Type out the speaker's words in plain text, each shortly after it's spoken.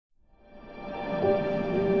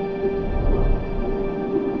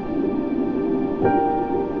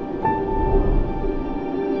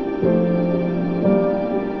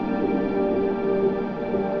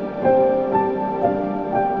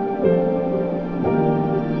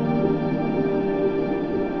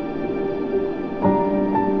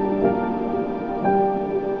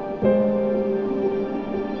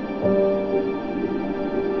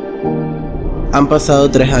Han pasado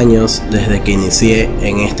 3 años desde que inicié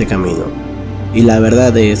en este camino, y la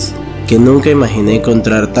verdad es que nunca imaginé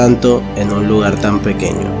encontrar tanto en un lugar tan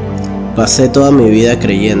pequeño. Pasé toda mi vida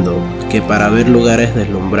creyendo que para ver lugares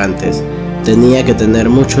deslumbrantes tenía que tener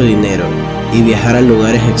mucho dinero y viajar a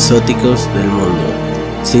lugares exóticos del mundo,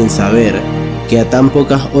 sin saber que a tan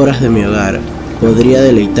pocas horas de mi hogar podría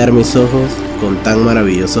deleitar mis ojos con tan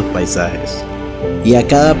maravillosos paisajes. Y a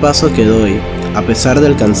cada paso que doy, a pesar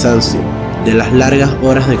del cansancio, de las largas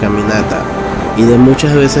horas de caminata y de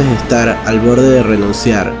muchas veces estar al borde de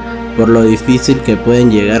renunciar por lo difícil que pueden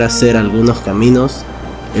llegar a ser algunos caminos,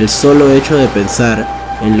 el solo hecho de pensar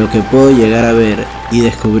en lo que puedo llegar a ver y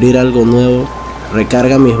descubrir algo nuevo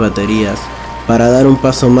recarga mis baterías para dar un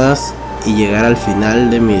paso más y llegar al final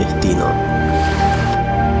de mi destino.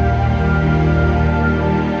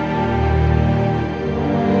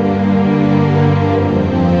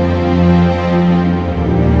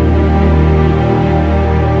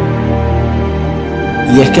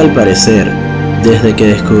 Y es que al parecer, desde que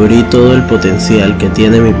descubrí todo el potencial que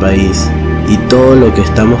tiene mi país y todo lo que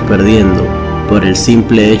estamos perdiendo por el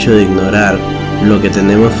simple hecho de ignorar lo que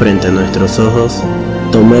tenemos frente a nuestros ojos,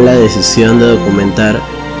 tomé la decisión de documentar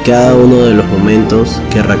cada uno de los momentos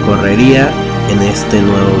que recorrería en este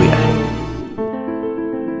nuevo viaje.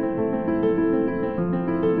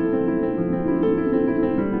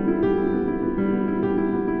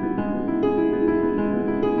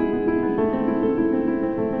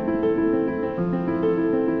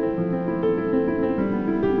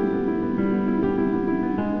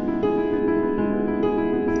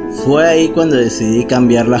 Fue ahí cuando decidí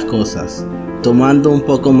cambiar las cosas, tomando un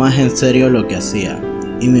poco más en serio lo que hacía,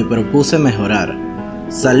 y me propuse mejorar,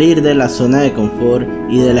 salir de la zona de confort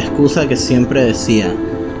y de la excusa que siempre decía,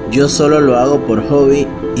 yo solo lo hago por hobby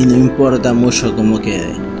y no importa mucho cómo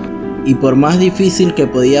quede. Y por más difícil que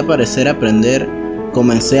podía parecer aprender,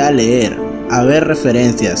 comencé a leer, a ver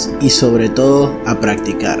referencias y sobre todo a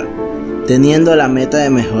practicar, teniendo la meta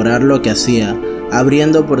de mejorar lo que hacía,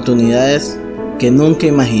 abriendo oportunidades que nunca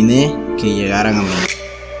imaginé que llegaran a mí.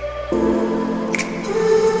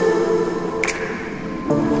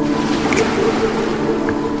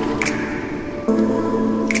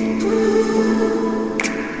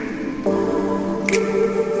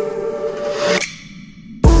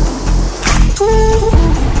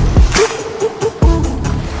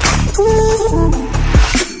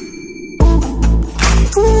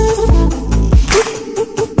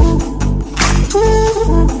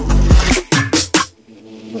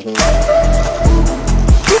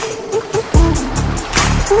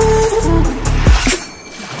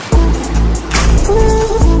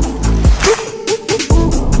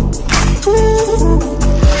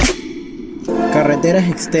 Carreteras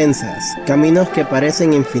extensas, caminos que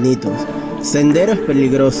parecen infinitos, senderos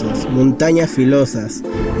peligrosos, montañas filosas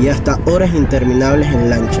y hasta horas interminables en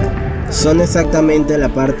lancha, son exactamente la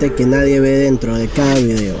parte que nadie ve dentro de cada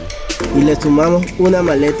video. Y le sumamos una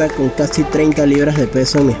maleta con casi 30 libras de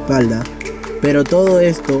peso en mi espalda, pero todo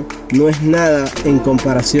esto no es nada en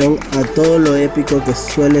comparación a todo lo épico que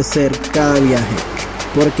suele ser cada viaje,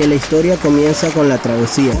 porque la historia comienza con la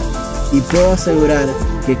travesía, y puedo asegurar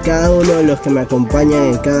que cada uno de los que me acompañan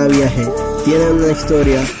en cada viaje tienen una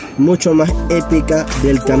historia mucho más épica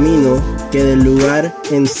del camino que del lugar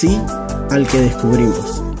en sí al que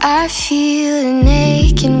descubrimos. I feel an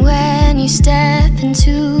aching when you step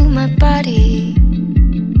into my body,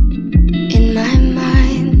 in my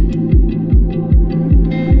mind.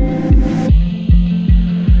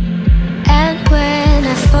 And when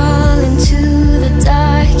I fall into the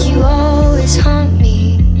dark, you always haunt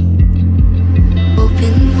me,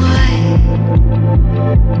 open wide.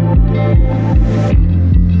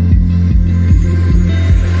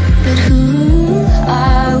 But who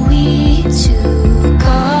are we to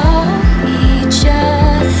call each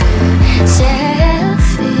other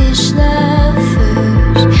selfish lovers?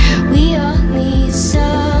 We all need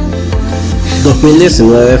someone.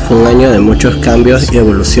 2019 fue un año de muchos cambios y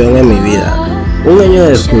evolución en mi vida. Un año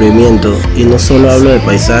de descubrimiento, y no solo hablo de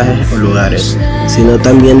paisajes o lugares, sino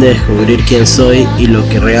también de descubrir quién soy y lo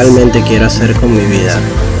que realmente quiero hacer con mi vida.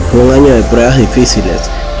 Fue un año de pruebas difíciles,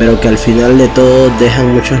 pero que al final de todo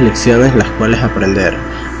dejan muchas lecciones las cuales aprender,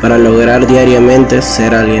 para lograr diariamente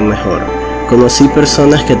ser alguien mejor. Conocí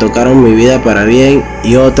personas que tocaron mi vida para bien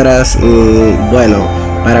y otras, bueno,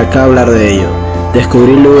 ¿para qué hablar de ello?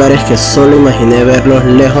 Descubrí lugares que solo imaginé verlos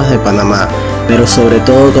lejos de Panamá, pero sobre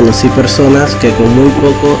todo conocí personas que con muy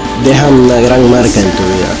poco dejan una gran marca en tu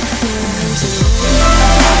vida.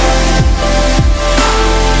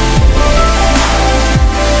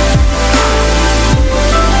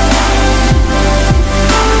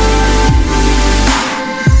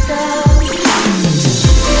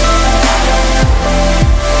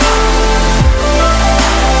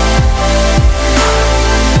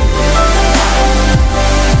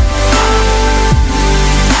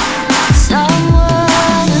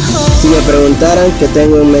 preguntaran qué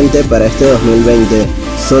tengo en mente para este 2020,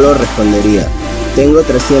 solo respondería: tengo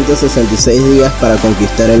 366 días para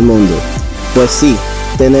conquistar el mundo. Pues sí,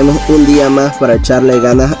 tenemos un día más para echarle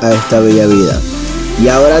ganas a esta bella vida. Y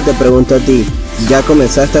ahora te pregunto a ti, ¿ya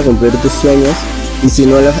comenzaste a cumplir tus sueños? Y si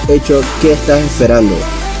no lo has hecho, ¿qué estás esperando?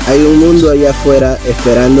 Hay un mundo allá afuera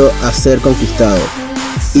esperando a ser conquistado.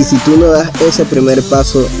 Y si tú no das ese primer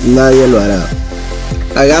paso, nadie lo hará.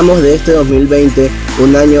 Hagamos de este 2020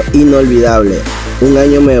 un año inolvidable, un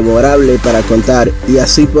año memorable para contar y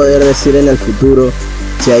así poder decir en el futuro: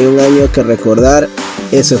 si hay un año que recordar,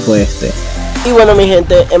 ese fue este. Y bueno, mi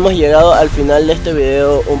gente, hemos llegado al final de este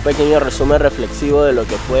video, un pequeño resumen reflexivo de lo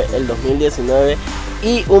que fue el 2019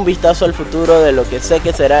 y un vistazo al futuro de lo que sé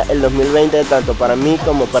que será el 2020 tanto para mí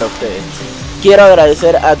como para ustedes. Quiero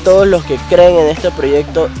agradecer a todos los que creen en este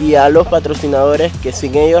proyecto y a los patrocinadores, que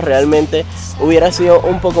sin ellos realmente hubiera sido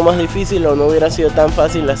un poco más difícil o no hubiera sido tan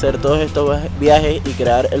fácil hacer todos estos viajes y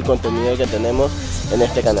crear el contenido que tenemos en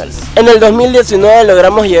este canal. En el 2019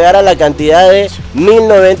 logramos llegar a la cantidad de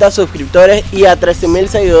 1090 suscriptores y a 13.000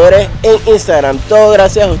 seguidores en Instagram, todo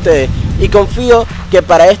gracias a ustedes, y confío que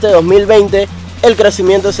para este 2020 el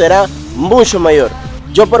crecimiento será mucho mayor.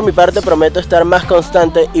 Yo por mi parte prometo estar más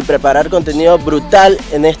constante y preparar contenido brutal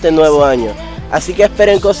en este nuevo año. Así que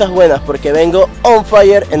esperen cosas buenas porque vengo on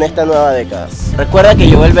fire en esta nueva década. Recuerda que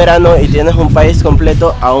llegó el verano y tienes un país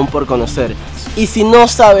completo aún por conocer. Y si no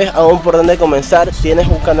sabes aún por dónde comenzar, tienes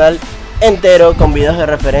un canal entero con videos de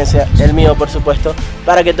referencia, el mío por supuesto,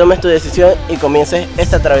 para que tomes tu decisión y comiences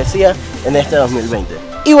esta travesía en este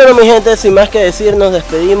 2020. Y bueno, mi gente, sin más que decir, nos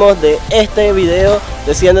despedimos de este video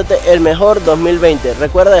deseándote el mejor 2020.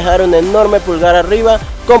 Recuerda dejar un enorme pulgar arriba,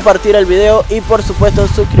 compartir el video y por supuesto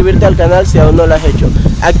suscribirte al canal si aún no lo has hecho.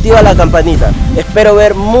 Activa la campanita. Espero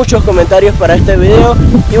ver muchos comentarios para este video.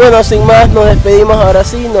 Y bueno, sin más, nos despedimos ahora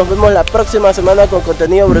sí. Nos vemos la próxima semana con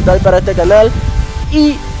contenido brutal para este canal.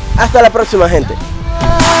 Y hasta la próxima, gente.